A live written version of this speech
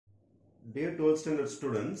Dear 12th standard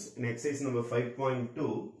students, in exercise number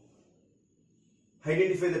 5.2,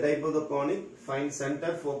 identify the type of the conic, find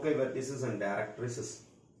center, foci, vertices and directrices.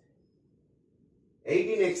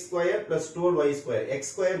 18x square plus 12y square, x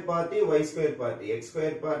square party, y square party, x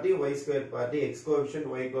square party, y square party, x coefficient,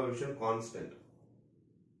 y coefficient constant.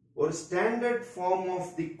 Or standard form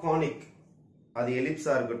of the conic, அது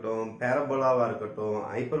எலிப்ஸா இருக்கட்டும், பேரபோலாவா இருக்கட்டும்,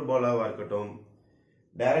 ஹைப்பர்போலாவா இருக்கட்டும்,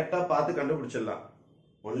 டைரக்டா பார்த்து கண்டுபிடிச்சிடலாம்.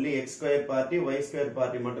 only x square party, y square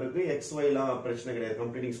party மட்டும் இருக்கு. xy லாம் பிரச்சனை கிடையாது.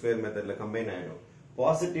 கம்ப்ளீட்டிங் ஸ்கொயர் மெத்தட்ல கம்பைன் ஆயிடும்.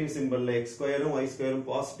 Positive சிம்பல்ல x ஸ்கொயரும் y ஸ்கொயரும்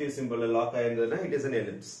positive சிம்பல்ல lock ஆயிருந்ததுன்னா it is an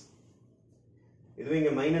ellipse. இதுவே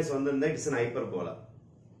இங்க மைனஸ் வந்திருந்தா இட் இஸ் an hyperbola.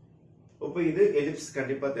 இப்போ இது எலிப்ஸ்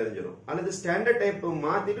கண்டிப்பா தெரிஞ்சிடும். அல்லது ஸ்டாண்டர்ட் டைப்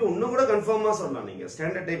மாத்திட்டு இன்னும் கூட கன்ஃபார்மா சொல்லலாம். நீங்க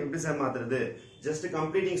ஸ்டாண்டர்ட் டைப் எப்படி சார் மாத்துறது? Just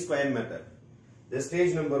completing square method. The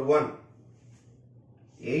stage number 1,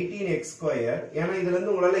 18x square. ஏன்னா இதுல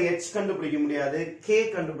இருந்து உங்களால h கண்டுபிடிக்க முடியாது, k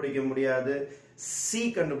கண்டுபிடிக்க முடியாது, c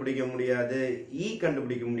கண்டுபிடிக்க முடியாது, e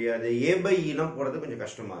கண்டுபிடிக்க முடியாது, a by e லாம் போறது கொஞ்சம்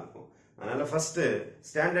கஷ்டமா இருக்கும். அதனால first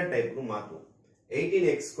standard டைப்புக்கு மாத்துவோம்.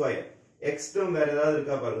 18x square, x term வேற ஏதாவது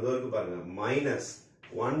இருக்கா பாருங்க. இதோ இருக்கு பாருங்க. minus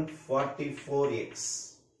 144x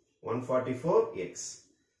 144x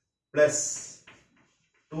plus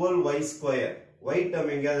 12y square. y term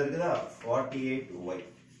எங்கயாவது இருக்குதா? 48y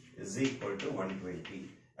is equal to 120.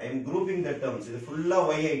 I am grouping the terms. இது ஃபுல்லா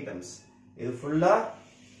y items, இது ஃபுல்லா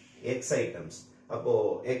x items. அப்போ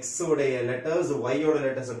x உடைய letters, y ஓட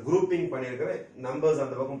letters grouping பண்ணிருக்கிற numbers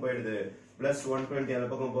அந்த பக்கம் போயிடுது. plus 120 அந்த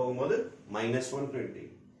பக்கம் போகும்போது minus 120.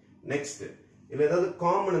 next இதுல ஏதாவது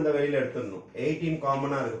காமன் இந்த வெளியில எடுத்துடணும். 18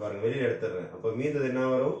 காமனா இருக்கு பாருங்க, வெளியில எடுத்துறேன். அப்போ மீதது என்ன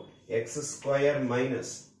வரும்? x square minus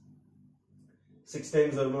 6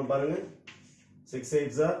 times வருமா பாருங்க. 6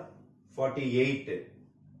 8s are 48.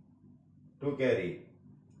 2 carry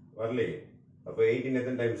வரல. அப்ப 18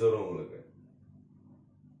 எத்தனை டைம்ஸ் வரும் உங்களுக்கு?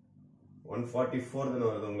 144 தான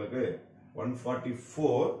வருது உங்களுக்கு.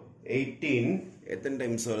 144 18 எத்தனை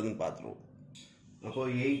டைம்ஸ் வருதுன்னு பாத்துறோம். அப்போ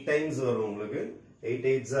 8 டைம்ஸ் வரும் உங்களுக்கு. 8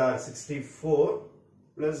 8s are 64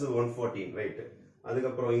 plus 114, ரைட். அதுக்கு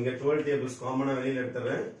அப்புறம் இங்க 12 டேபிள்ஸ் காமனா வெளியில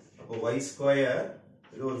எடுத்துறேன். அப்போ y ஸ்கொயர்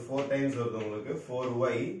இது ஒரு 4 டைம்ஸ் வருது உங்களுக்கு.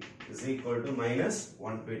 4y is equal to minus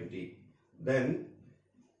 120. then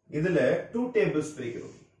இதுல 2 tables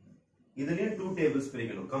பிரிக்கணும். இதுலயும் 2 tables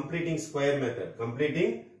பிரிக்கணும். completing square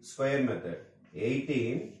method,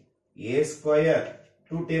 18 a square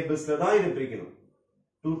 2 tablesல தான் இது பிரிக்கணும்.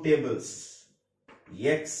 2 tables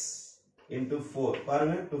x into 4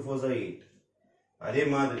 பாருங்க. 2 4s are 8. அதே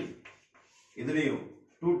மாதிரி இதுலயும்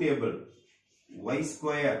 2 table y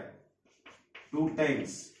square 2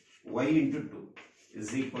 times y into 2 is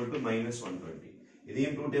equal to minus 120.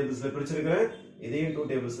 இதையும் 2 tablesல பிரிச்சிருக்கிறேன், இதையும் 2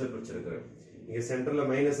 tablesல பிரிச்சிருக்கிறேன். இங்க சென்டர்ல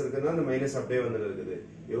மைனஸ் இருக்குன்னா அந்த மைனஸ் அப்படியே வந்து இருக்குது.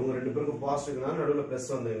 இவங்க ரெண்டு பேருக்கும் பாசிட்டிவ் இருக்குன்னா நடுவுல பிளஸ்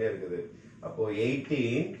வந்துட்டே இருக்குது. அப்போ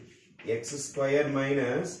 18 x square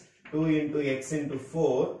minus 2 into x into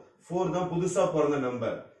 4. 4 தான் புதுசா பிறந்த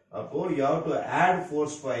நம்பர். அப்போ you have to add 4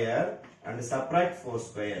 square and subtract 4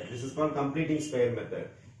 square. This is called completing square method.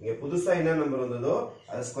 இங்க புதுசா என்ன நம்பர் வந்ததோ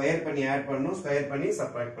அதை ஸ்கொயர் பண்ணி ஆட் பண்ணனும், ஸ்கொயர் பண்ணி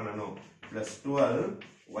சப்ட்ராக்ட் பண்ணனும். plus 12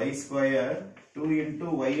 y square 2 into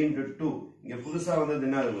y into 2. இங்க புதுசா வந்தது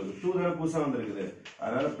என்ன இருக்குது? 2 தான புதுசா வந்திருக்குது.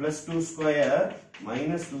 அதனால plus 2 square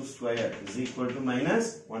minus 2 square is equal to minus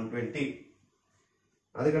 120.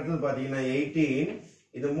 அதுக்கு அடுத்து பாத்தீங்கன்னா 18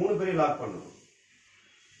 இது மூணு பேரை லாக் பண்ணனும்.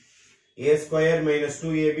 a square minus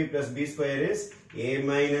 2ab plus b square is a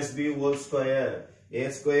minus b whole square. a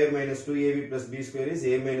square minus 2ab plus b square is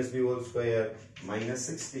a minus b whole square minus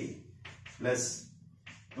 60 plus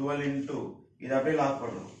 12 into இது அப்படியே lock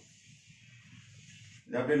பண்ணணும்.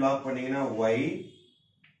 இது அப்படியே lock பண்ணீங்கன்னா y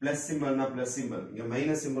plus சிம்பல்னா plus symbol, இங்க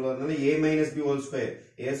minus symbol வரதுனால a minus b whole square,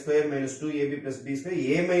 a square minus 2ab plus b square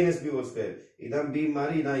a minus b whole square. இதான் b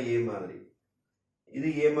மாதிரி, இதான் a மாதிரி. இது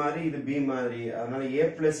a மாதிரி, இது b மாதிரி. அதனால a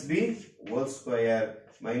plus b whole square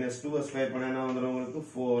minus 2 square பண்ணா என்ன வந்துரும் உங்களுக்கு?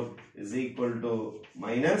 4 is equal to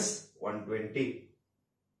minus 120.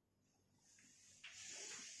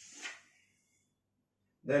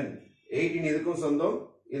 then 18 இதுக்கும் சொந்தம்,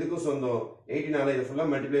 இதுக்கும் சொந்தம். 18 ஆல இது ஃபுல்லா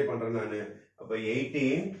மல்டிப்ளை பண்றேன் நானு. அப்ப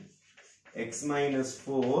 18 x minus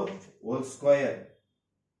 4 whole square.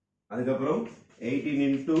 அதுக்கு அப்புறம் 18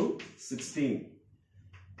 into 16.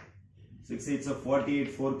 6 8s are 48,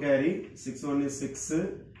 4 carry, 6 1 is 6,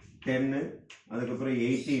 10. அதுக்கு அப்புறம்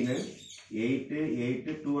 18 8 8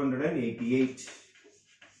 288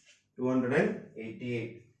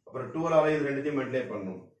 அப்புறம் 12 ஆல இது ரெண்டுத்தையும் மல்டிப்ளை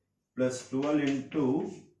பண்ணனும். plus 12 into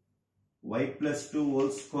y plus 2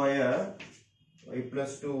 whole square,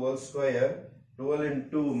 12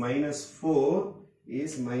 into minus 4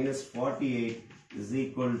 is minus 48 is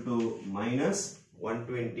equal to minus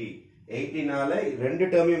 120. 18 ஆல ரெண்டு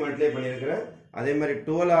டேர்மையும் மல்டிப்ளை பண்ணியிருக்கிறேன். அதே மாதிரி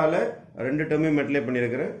 12 ஆல ரெண்டு டேர்மையும் மல்டிப்ளை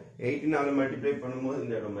பண்ணியிருக்கிறேன். 18 ஆல மல்டிப்ளை பண்ணும்போது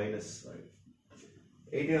இந்த இடம் மைனஸ்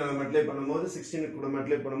 18 ஆல மல்டிப்ளை பண்ணும்போது 16 கூட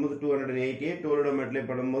மல்டிப்ளை பண்ணும்போது 288, 12 மல்டிப்ளை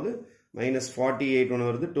பண்ணும்போது minus 48 ஒன்று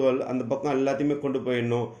வருது. 12 அந்த பக்கம் எல்லாத்தையுமே கொண்டு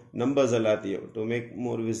போயிடணும், நம்பர்ஸ் எல்லாத்தையும் to make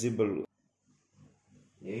more visible.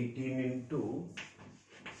 18 into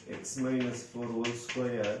x minus 4 whole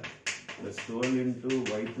square plus 12 into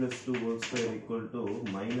y plus 2 whole square equal to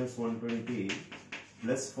minus 120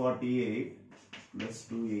 plus 48 plus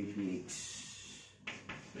 288.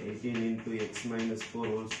 18 into x minus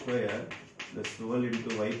 4 whole square plus 12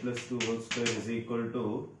 into y plus 2 whole square is equal to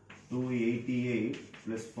 288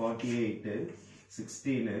 plus 48,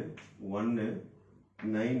 16, 1,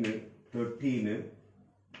 9, 13,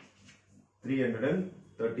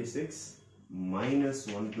 336 minus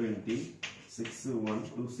 120, 6, 1,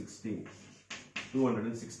 2, 16,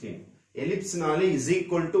 216. Ellipse நாலே is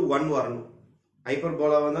equal to 1 வரணும்.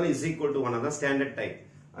 Hyperbola வந்தாலும் is equal to 1. அதான் standard type.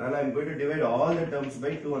 அதனால I am going to divide all the terms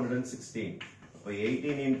by 216. அப்போ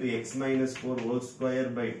 18 into x minus 4 whole square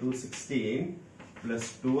by 216 plus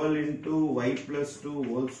 12 into y plus 2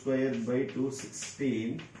 whole square by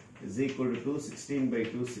 216 is equal to 216 by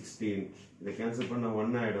 216. இதை cancel பண்ண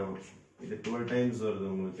 1 ஆயிடும். இது 12 times வருது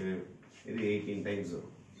உங்களுக்கு. இது 18 times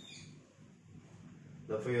வரும்.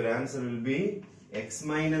 Therefore your answer will be x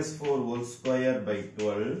minus 4 whole square by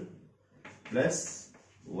 12 plus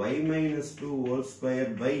y minus 2 whole square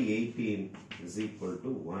by 18 is equal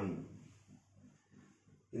to 1.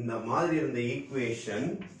 இந்த மாதிரி இருந்த ஈக்குவேஷன்,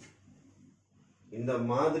 இந்த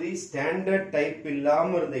மாதிரி ஸ்டாண்டர்ட் டைப் இல்லாம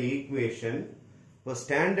இருந்த ஈக்குவேஷன் இப்போ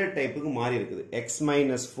ஸ்டாண்டர்ட் டைப்புக்கு மாறி இருக்குது. x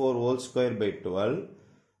minus 4 whole square by 12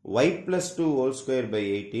 y plus 2 whole square by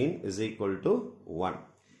 18 is equal to 1.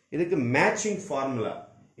 இதுக்கு மேட்சிங் ஃபார்முலா,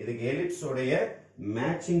 இதுக்கு எலிப்ஸ் உடைய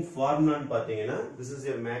மேட்சிங் ஃபார்முலான்னு பாத்தீங்கன்னா this is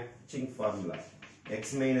your matching formula. x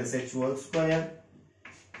minus h whole square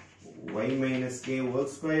y minus k whole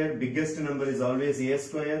square, biggest number is always a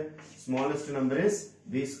square, smallest number is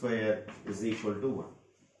b square is equal to 1.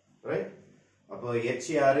 Right? அப்போ h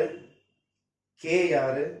யாரு, k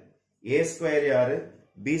யாரு, a square யாரு,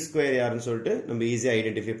 b square யாருன்னு சொல்லிட்டு நம்ம ஈஸியா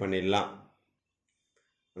identify பண்ணிடலாம்.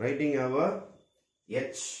 Writing our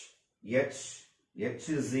h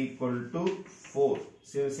is equal to 4,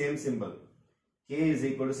 same symbol. k is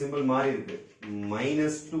equal to symbol மாறி இருக்கு,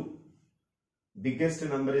 minus 2. Biggest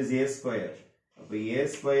number is a square. அப்போ a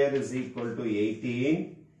square is equal to 18.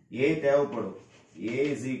 a தேவைப்படும். a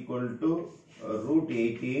is equal to root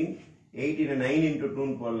 18. 18 9 into 2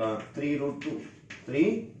 போடலாம். 3 root 2. 3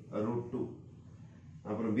 root 2.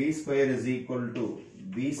 அப்புறம் b square is equal to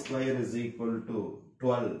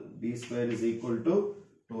 12. b square is equal to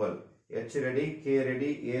 12. h ready, k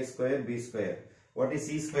ready, a square, b square. What is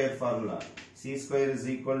c square formula? c square is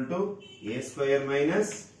equal to a square minus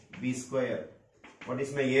b square. What is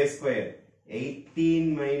my a square? 18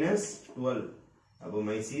 minus 12. Above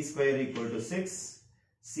my c square equal to 6.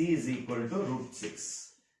 c is equal to root 6.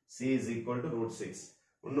 c is equal to root 6.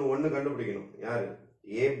 ஒன்னு கண்டுபிடிக்கணும். யாரு?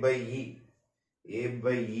 a by e. a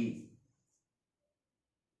by e.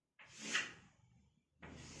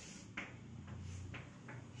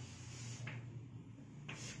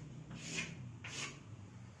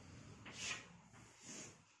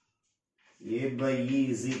 a by e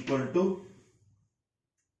is equal to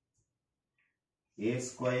a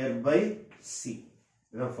square by c.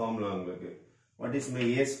 இதான் formula உங்களுக்கு. What is my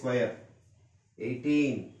a square?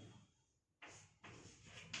 18.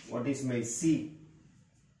 What is my c?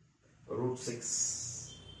 Root 6.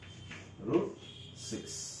 Root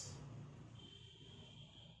 6.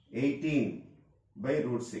 18 by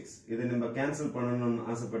root 6. இதை நம்ம cancel பண்ணணும்னு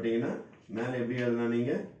ஆசைப்பட்டீங்கன்னா மேலே எப்படி எழுதலாம்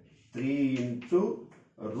நீங்க? 3 into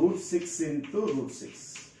root 6 into root 6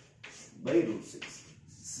 by root 6.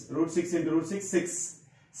 Root 6 into root 6,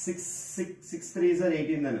 6 3s are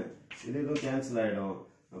 18 தானே, இது இதுவும் கேன்சல் ஆயிடும்.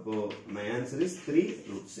 அப்போ my answer is 3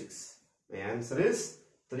 root 6. My answer is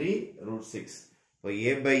 3 root 6. So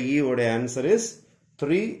a by e ஓட answer is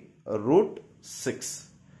 3 root 6.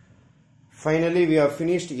 Finally we have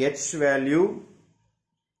finished h value,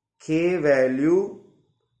 k value,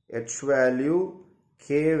 h value,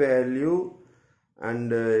 k value and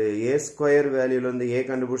a square value வந்து a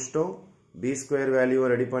கண்டுபிடிச்சிட்டோம், b square value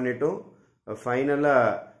ready பண்ணிட்டோம். ஃபைனலா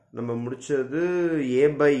நம்ம முடிச்சது a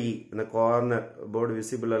by e. அந்த corner board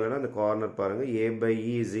visible இல்லைன்னா அந்த கார்னர் பாருங்க. a by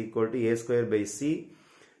e is equal to a square by c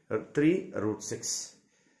 3 root 6.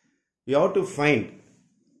 You have to find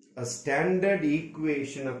a standard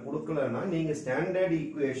equation கொடுக்கலன்னா நீங்க ஸ்டாண்டர்ட்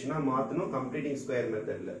ஈக்குவேஷனா மாத்தணும் கம்ப்ளீட்டிங் ஸ்கொயர்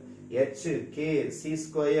மெத்தட்ல. h k c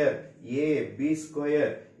square a b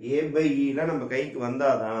square a by e லாம் நம்ம கைக்கு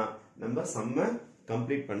வந்தாதான் நம்ம சம்ம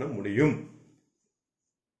கம்ப்ளீட் பண்ண முடியும்.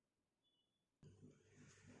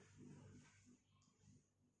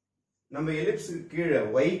 நம்ம எலிப்ஸ்க்கு கீழே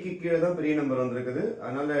y க்கு கீழே தான் பெரிய நம்பர் வந்திருக்குது.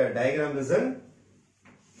 அதனால diagram is an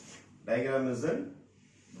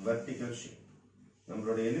vertical shape.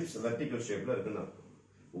 நம்மளோட எலிப்ஸ் வெர்டிகல் ஷேப்ல இருக்குன்னு அர்த்தம்.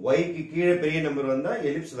 y க்கு கீழே பெரிய நம்பர் வந்தா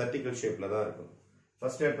எலிப்ஸ் வெர்டிகல் ஷேப்ல தான் இருக்கும்.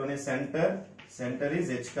 ஃபர்ஸ்ட் எடுத்தோனே centre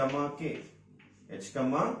is h, k.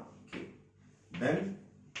 Then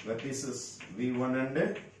vertices v1 and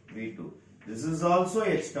v2. This is also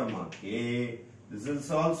h, k. This is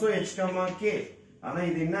also h, k. ஆனா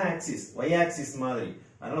இது என்ன ஆக்சிஸ்? y ஆக்சிஸ் மாதிரி.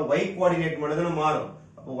 அதனால y கோஆர்டினேட் மட்டும் தான் மாறும்.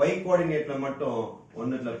 அப்போ y கோஆர்டினேட்ல மட்டும்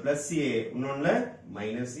ஒண்ணுல plus a, இன்னொன்னுல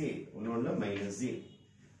minus a, இன்னொன்னுல minus a.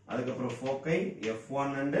 அதுக்கு அப்புறம் ஃபோக்கை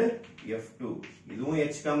f1 and f2. இதுவும்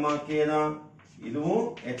h, k தான். இதுவும்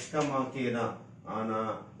h, k தான். ஆனா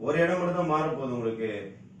ஒரு இடம் மட்டும் தான் மாற போகுது உங்களுக்கு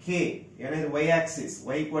k. ஏன்னா இது y ஆக்சிஸ்,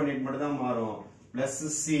 y கோஆர்டினேட் மட்டும் தான் மாறும். Plus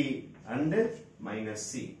c and minus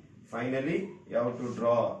c. Finally you have to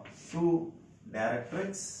draw two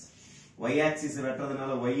directrix. y axis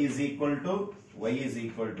வெட்டறதுனால y is equal to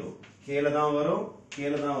k ல தான் வரும்.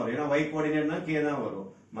 ஏன்னா y கோஆர்டினேட்னா k தான் வரும்.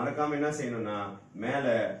 மறக்காம என்ன செய்யணும்னா மேல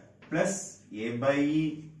plus a by e,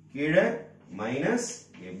 கீழ minus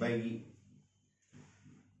a by e.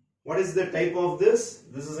 What is the type of this?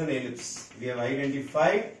 This is an ellipse. We have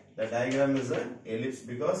identified the diagram is an ellipse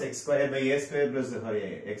because x square by a square plus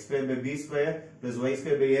x square by b square plus y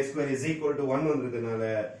square by a square is equal to 1 வந்திருக்கிறதுனால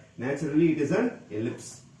naturally it is an ellipse.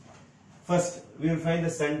 First we will find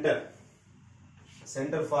the center.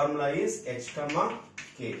 Center formula is h,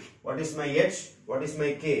 k. What is my h? What is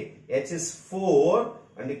my k? H is 4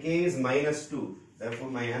 and k is minus 2. Therefore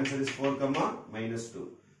my answer is 4, minus 2.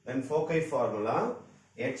 Then foci formula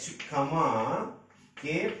h, k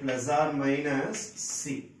plus or minus c.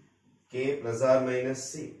 K plus or minus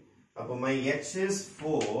c. Appo my h is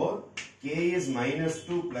 4, k is minus 2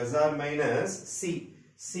 plus or minus c.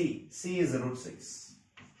 C is root 6.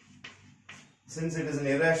 Since it is an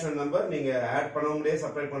irrational number, நீங்க add பண்ண முடியாது,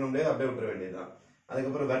 subtract பண்ண முடியாது, அப்படியே விட்டுற வேண்டியதுதான். அதுக்கு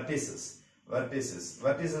அப்புறம் vertices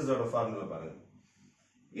ஓட ஃபார்முலா பாருங்க.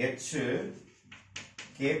 h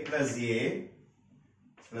k plus a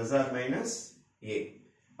plus or minus a.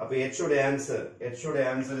 அப்ப h ஓட ஆன்சர்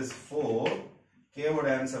is 4, k ஓட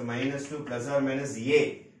answer minus 2 plus or minus a.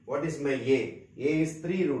 What is my a? A is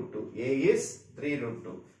 3 root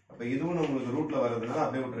 2. அப்ப இதுவும் நமக்கு ரூட்ல வரதுனால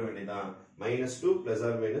அப்படியே விட்டுற வேண்டியதுதான். minus 2 plus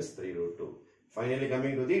or minus 3 root 2. Finally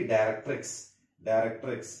coming to the directrix.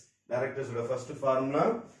 Directrix ஓட first formula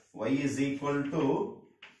y is equal to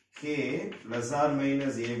k plus or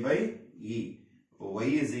minus a by e. y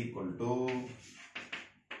is equal to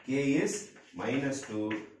k is minus 2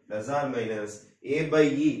 plus or minus a by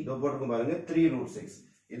e. இதோ போட்டுக்கும் பாருங்க 3 root 6.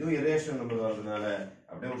 இதுவும் irrational number வரதுனால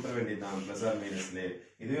அப்படியே விட்டுற வேண்டியதுதான் plus or minusல.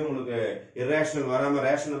 இதுவே உங்களுக்கு irrational வராம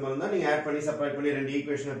rational நம்பர் இருந்தா நீங்க ஆட் பண்ணி சப்ட்ராக்ட் பண்ணி ரெண்டு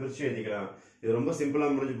ஈக்குவேஷனை பிரிச்சு எழுதிக்கலாம். இது ரொம்ப சிம்பிளா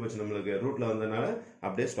முடிஞ்சு போச்சு நம்மளுக்கு ரூட்ல வந்தனால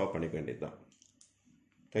அப்படியே ஸ்டாப் பண்ணிக்க வேண்டியதுதான்.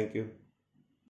 Thank you.